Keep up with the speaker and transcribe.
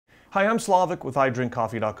Hi, I'm Slawek with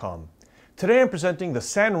iDrinkCoffee.com. Today I'm presenting the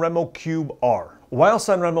Sanremo Cube R. While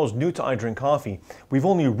Sanremo is new to iDrink Coffee, we've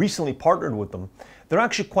only recently partnered with them. They're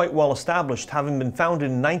actually quite well established, having been founded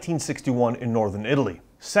in 1961 in northern Italy.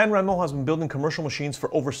 Sanremo has been building commercial machines for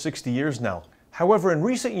over 60 years now. However, in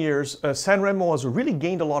recent years, Sanremo has really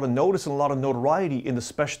gained a lot of notice and a lot of notoriety in the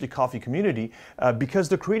specialty coffee community because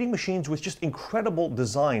they're creating machines with just incredible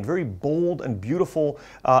design, very bold and beautiful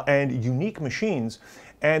and unique machines.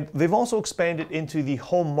 And they've also expanded into the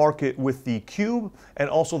home market with the Cube and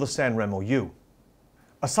also the Sanremo U.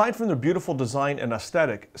 Aside from their beautiful design and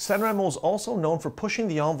aesthetic, Sanremo is also known for pushing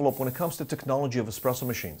the envelope when it comes to technology of espresso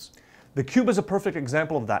machines. The Cube is a perfect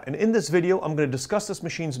example of that, and in this video I'm going to discuss this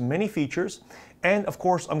machine's many features, and of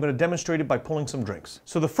course I'm going to demonstrate it by pulling some drinks.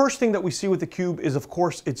 So the first thing that we see with the Cube is of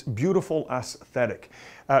course its beautiful aesthetic.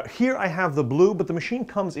 Here I have the blue, but the machine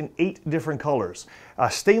comes in 8 different colors.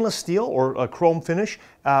 Stainless steel or chrome finish,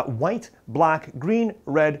 white, black, green,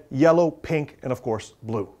 red, yellow, pink, and of course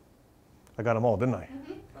blue. I got them all, didn't I?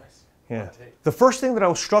 Mm-hmm. Nice. Yeah. The first thing that I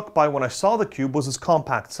was struck by when I saw the Cube was its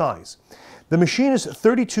compact size. The machine is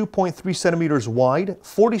 32.3 centimeters wide,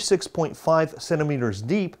 46.5 centimeters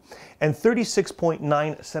deep, and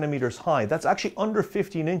 36.9 centimeters high. That's actually under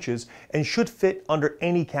 15 inches and should fit under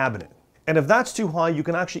any cabinet. And if that's too high, you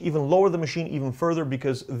can actually even lower the machine even further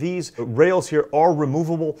because these rails here are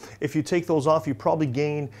removable. If you take those off, you probably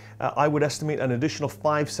gain, I would estimate, an additional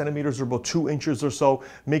 5 centimeters or about 2 inches or so,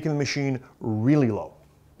 making the machine really low.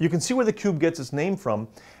 You can see where the Cube gets its name from.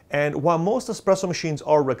 And while most espresso machines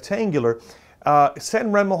are rectangular,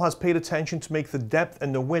 Sanremo has paid attention to make the depth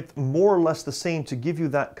and the width more or less the same to give you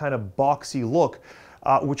that kind of boxy look,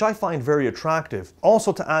 which I find very attractive.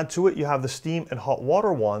 Also, to add to it, you have the steam and hot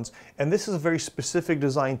water wands, and this is a very specific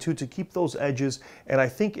design too to keep those edges, and I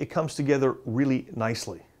think it comes together really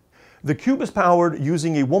nicely. The Cube is powered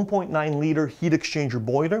using a 1.9 liter heat exchanger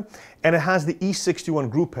boiler, and it has the E61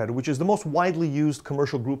 group head, which is the most widely used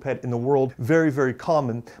commercial group head in the world. Very, very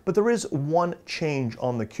common, but there is one change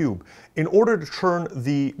on the Cube. In order to turn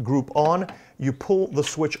the group on, you pull the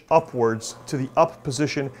switch upwards to the up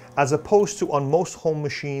position, as opposed to on most home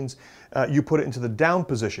machines, you put it into the down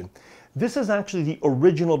position. This is actually the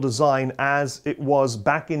original design as it was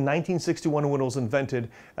back in 1961 when it was invented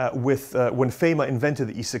when FEMA invented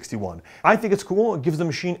the E61. I think it's cool. It gives the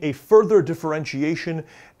machine a further differentiation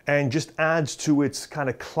and just adds to its kind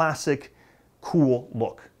of classic, cool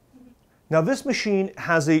look. Now this machine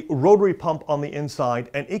has a rotary pump on the inside,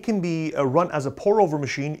 and it can be run as a pour-over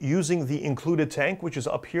machine using the included tank, which is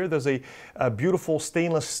up here. There's a beautiful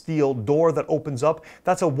stainless steel door that opens up.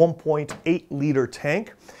 That's a 1.8 liter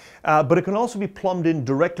tank. But it can also be plumbed in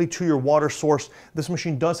directly to your water source. This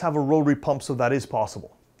machine does have a rotary pump, so that is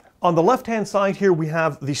possible. On the left-hand side here, we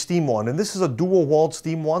have the steam wand, and this is a dual-walled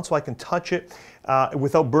steam wand, so I can touch it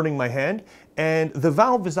without burning my hand. And the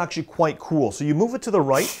valve is actually quite cool. So you move it to the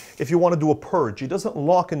right if you want to do a purge. It doesn't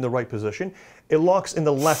lock in the right position. It locks in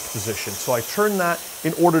the left position. So I turn that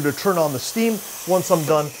in order to turn on the steam. Once I'm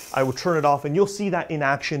done, I will turn it off, and you'll see that in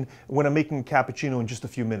action when I'm making a cappuccino in just a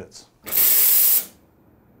few minutes.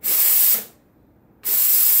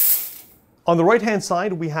 On the right-hand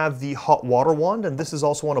side, we have the hot water wand, and this is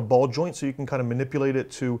also on a ball joint, so you can kind of manipulate it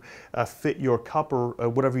to fit your cup or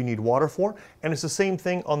whatever you need water for. And it's the same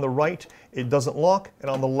thing on the right. It doesn't lock, and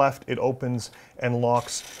on the left, it opens and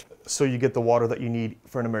locks, so you get the water that you need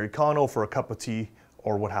for an Americano, for a cup of tea,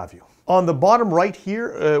 or what have you. On the bottom right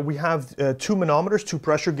here, we have 2 manometers, 2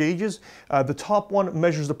 pressure gauges. The top one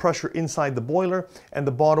measures the pressure inside the boiler, and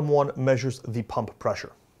the bottom one measures the pump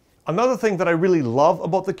pressure. Another thing that I really love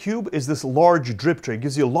about the Cube is this large drip tray. It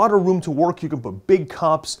gives you a lot of room to work. You can put big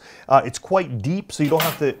cups. It's quite deep, so you don't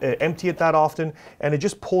have to empty it that often, and it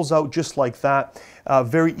just pulls out just like that.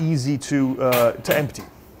 Very easy to empty.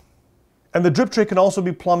 And the drip tray can also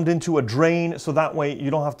be plumbed into a drain, so that way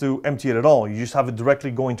you don't have to empty it at all. You just have it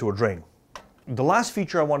directly going to a drain. The last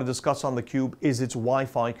feature I want to discuss on the Cube is its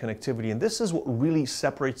Wi-Fi connectivity, and this is what really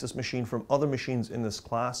separates this machine from other machines in this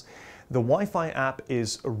class. The Wi-Fi app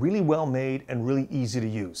is really well made and really easy to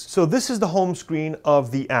use. So this is the home screen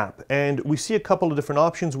of the app, and we see a couple of different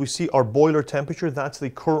options. We see our boiler temperature. That's the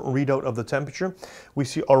current readout of the temperature. We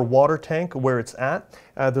see our water tank, where it's at.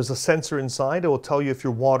 There's a sensor inside. It will tell you if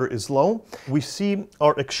your water is low. We see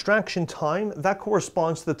our extraction time. That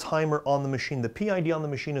corresponds to the timer on the machine. The PID on the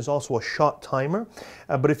machine is also a shot timer,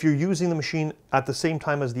 but if you're using the machine at the same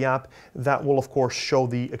time as the app, that will of course show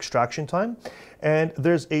the extraction time. And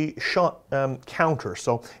there's a shot counter.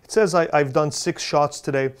 So it says I've done 6 shots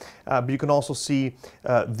today, but you can also see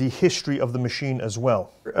the history of the machine as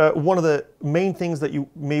well. One of the main things that you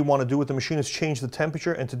may want to do with the machine is change the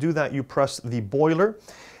temperature, and to do that you press the boiler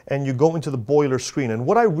and you go into the boiler screen. And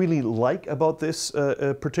what I really like about this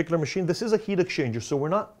particular machine, this is a heat exchanger, so we're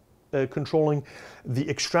not controlling the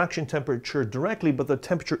extraction temperature directly, but the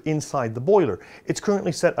temperature inside the boiler. It's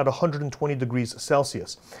currently set at 120 degrees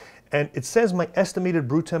Celsius. And it says my estimated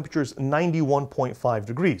brew temperature is 91.5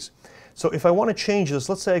 degrees. So if I want to change this,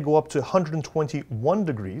 let's say I go up to 121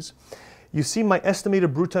 degrees, you see my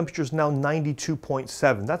estimated brew temperature is now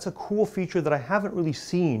 92.7. That's a cool feature that I haven't really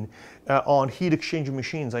seen on heat exchanger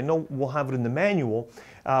machines. I know we'll have it in the manual,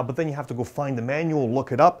 but then you have to go find the manual,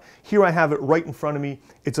 look it up. Here I have it right in front of me.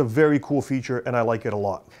 It's a very cool feature and I like it a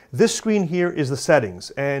lot. This screen here is the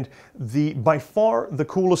settings, and by far the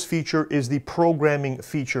coolest feature is the programming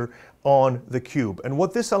feature on the Cube. And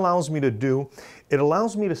what this allows me to do, it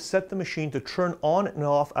allows me to set the machine to turn on and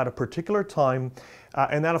off at a particular time,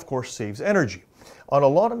 and that of course saves energy. On a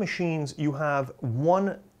lot of machines you have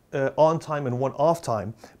one on time and one off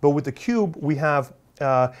time, but with the Cube we have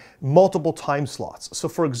multiple time slots. So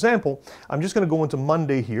for example, I'm just going to go into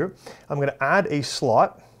Monday here. I'm going to add a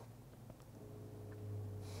slot.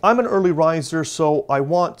 I'm an early riser, so I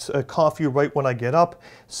want coffee right when I get up.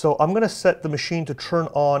 So I'm going to set the machine to turn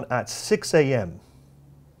on at 6 a.m.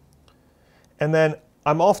 And then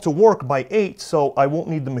I'm off to work by 8, so I won't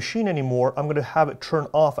need the machine anymore. I'm going to have it turn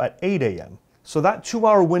off at 8 a.m. So that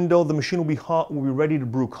 2-hour window, the machine will be hot, will be ready to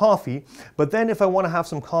brew coffee. But then if I want to have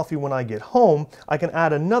some coffee when I get home, I can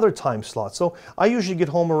add another time slot. So I usually get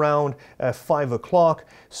home around 5 o'clock.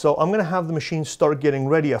 So I'm going to have the machine start getting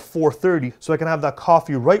ready at 4:30 so I can have that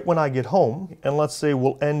coffee right when I get home. And let's say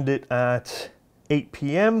we'll end it at 8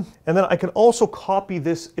 p.m. And then I can also copy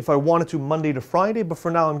this if I wanted to Monday to Friday, but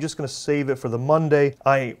for now I'm just going to save it for the Monday.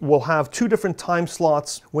 I will have 2 different time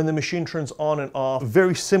slots when the machine turns on and off.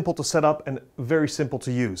 Very simple to set up and very simple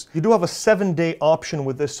to use. You do have a 7-day option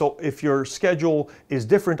with this, so if your schedule is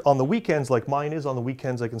different on the weekends, like mine is, on the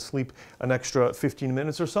weekends I can sleep an extra 15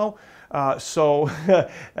 minutes or so.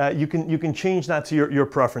 You can change that to your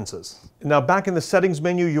preferences. Now back in the settings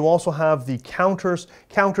menu, you also have the counters.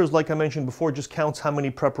 Counters, like I mentioned before, just counts how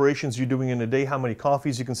many preparations you're doing in a day, how many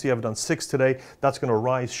coffees. You can see I've done 6 today. That's going to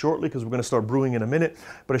rise shortly because we're going to start brewing in a minute,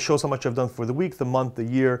 but it shows how much I've done for the week, the month, the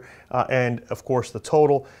year, and of course the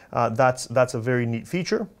total. That's a very neat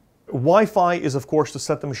feature. Wi-Fi is of course to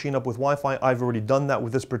set the machine up with Wi-Fi. I've already done that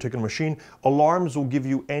with this particular machine. Alarms will give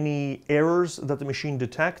you any errors that the machine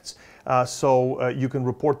detects, so you can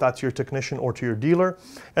report that to your technician or to your dealer.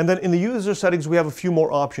 And then in the user settings we have a few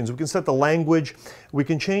more options. We can set the language, we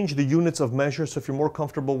can change the units of measure, so if you're more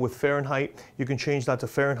comfortable with Fahrenheit, you can change that to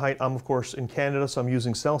Fahrenheit. I'm of course in Canada, so I'm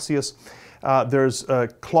using Celsius. There's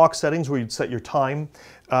clock settings where you'd set your time,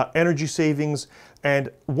 energy savings,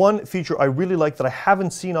 and one feature I really like that I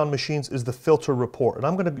haven't seen on machines is the filter report. And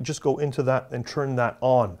I'm going to just go into that and turn that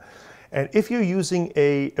on. And if you're using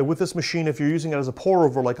with this machine, if you're using it as a pour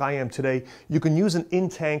over like I am today, you can use an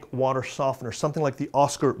in-tank water softener, something like the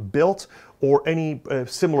Oscar Built or any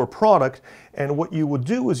similar product. And what you would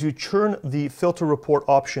do is you turn the filter report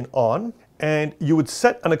option on and you would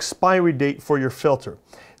set an expiry date for your filter.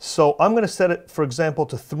 So I'm going to set it, for example,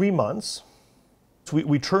 to 3 months. So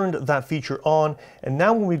we turned that feature on, and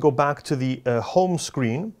now when we go back to the home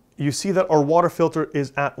screen, you see that our water filter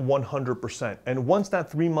is at 100%. And once that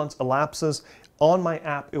 3 months elapses, on my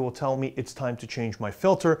app, it will tell me it's time to change my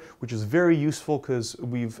filter, which is very useful because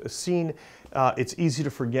we've seen it's easy to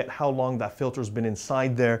forget how long that filter's been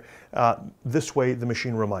inside there. This way, the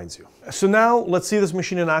machine reminds you. So now let's see this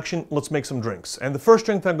machine in action. Let's make some drinks. And the first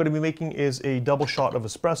drink that I'm going to be making is a double shot of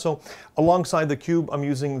espresso. Alongside the Cube, I'm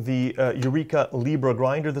using the Eureka Libra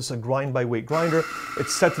grinder. This is a grind by weight grinder.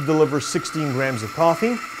 It's set to deliver 16 grams of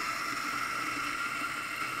coffee.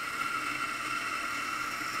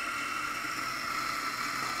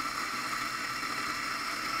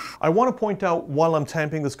 I want to point out while I'm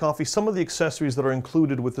tamping this coffee some of the accessories that are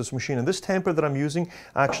included with this machine. And this tamper that I'm using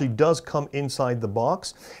actually does come inside the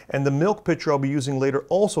box. And the milk pitcher I'll be using later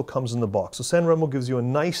also comes in the box. So Sanremo gives you a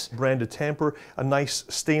nice branded tamper, a nice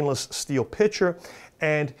stainless steel pitcher.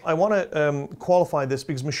 And I want to qualify this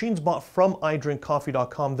because machines bought from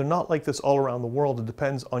idrinkcoffee.com, they're not like this all around the world. It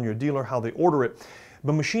depends on your dealer how they order it.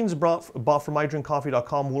 But machines bought from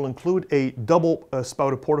idrinkcoffee.com will include a double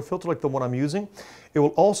spouted portafilter like the one I'm using. It will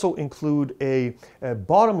also include a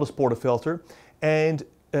bottomless portafilter, and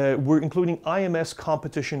we're including IMS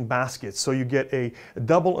competition baskets. So you get a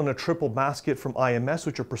double and a triple basket from IMS,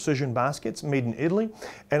 which are precision baskets made in Italy,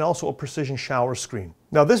 and also a precision shower screen.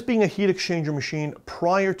 Now, this being a heat exchanger machine,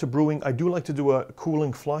 prior to brewing, I do like to do a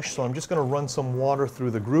cooling flush. So I'm just gonna run some water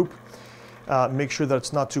through the group, make sure that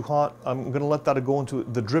it's not too hot. I'm gonna let that go into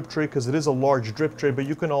the drip tray because it is a large drip tray, but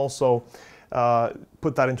you can also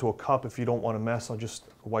put that into a cup if you don't want to mess. I'll just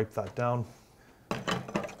wipe that down.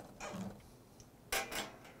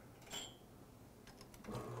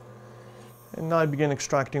 And now I begin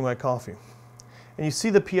extracting my coffee. And you see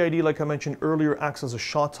the PID, like I mentioned earlier, acts as a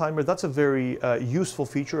shot timer. That's a very useful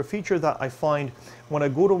feature, a feature that I find when I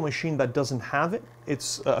go to a machine that doesn't have it.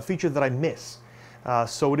 It's a feature that I miss.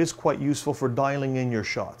 So it is quite useful for dialing in your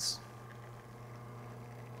shots.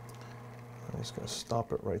 I'm just going to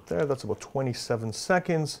stop it right there. That's about 27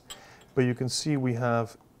 seconds. But you can see we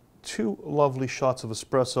have 2 lovely shots of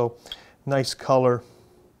espresso. Nice color.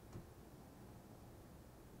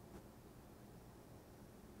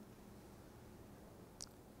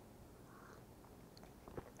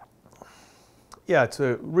 Yeah, it's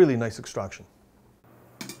a really nice extraction.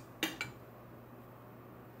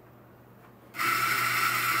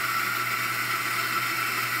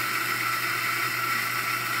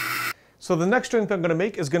 So the next drink I'm going to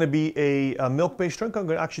make is going to be a milk-based drink. I'm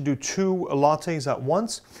going to actually do 2 lattes at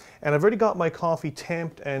once. And I've already got my coffee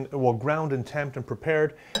tamped and, well, ground and tamped and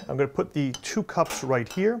prepared. I'm going to put the 2 cups right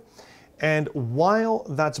here. And while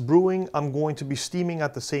that's brewing, I'm going to be steaming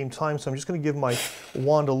at the same time. So I'm just going to give my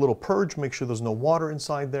wand a little purge, make sure there's no water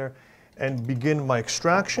inside there, and begin my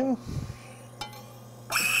extraction.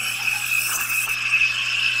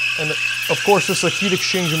 And of course, this is a heat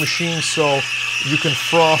exchanger machine, so you can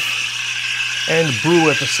froth and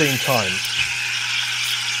brew at the same time.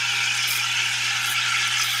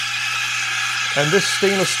 And this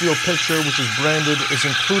stainless steel pitcher, which is branded, is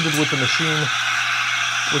included with the machine,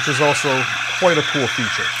 which is also quite a cool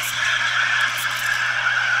feature.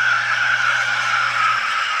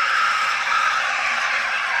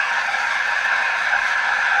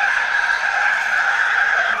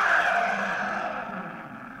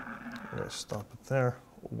 I'm going to stop it there,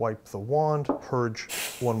 wipe the wand, purge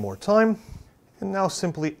one more time, and now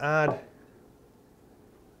simply add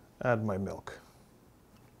my milk.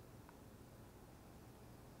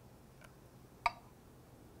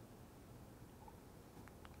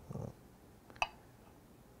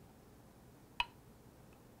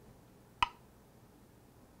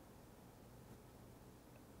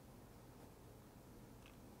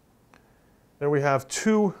 There we have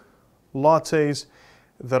 2 lattes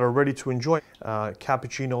that are ready to enjoy.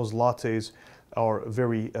 Cappuccinos, lattes are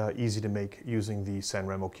very easy to make using the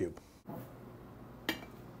Sanremo Cube.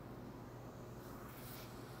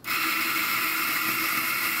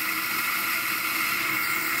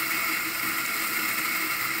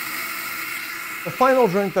 The final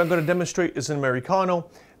drink that I'm going to demonstrate is an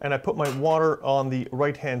Americano, and I put my water on the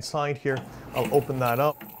right-hand side here. I'll open that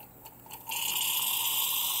up.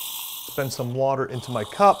 Spend some water into my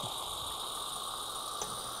cup.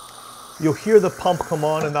 You'll hear the pump come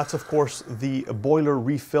on, and that's of course the boiler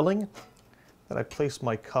refilling. Then I place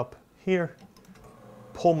my cup here,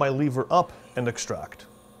 pull my lever up, and extract.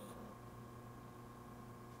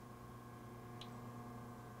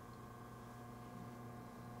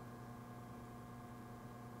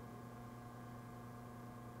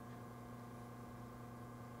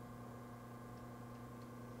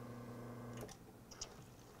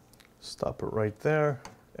 Stop it right there,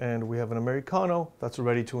 and we have an Americano that's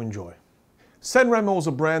ready to enjoy. Sanremo is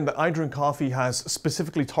a brand that iDrinkCoffee has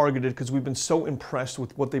specifically targeted because we've been so impressed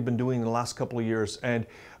with what they've been doing in the last couple of years, and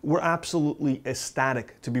we're absolutely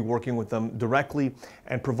ecstatic to be working with them directly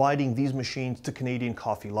and providing these machines to Canadian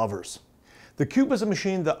coffee lovers. The Cube is a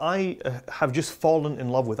machine that I have just fallen in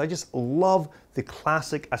love with. I just love the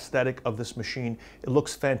classic aesthetic of this machine. It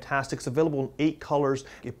looks fantastic. It's available in 8 colors.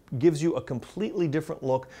 It gives you a completely different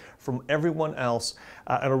look from everyone else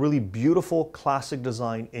and a really beautiful classic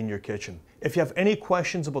design in your kitchen. If you have any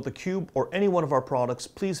questions about the Cube or any one of our products,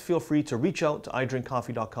 please feel free to reach out to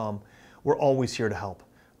idrinkcoffee.com. We're always here to help.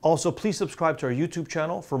 Also, please subscribe to our YouTube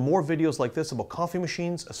channel for more videos like this about coffee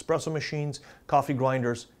machines, espresso machines, coffee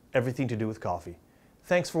grinders, everything to do with coffee.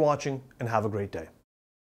 Thanks for watching and have a great day.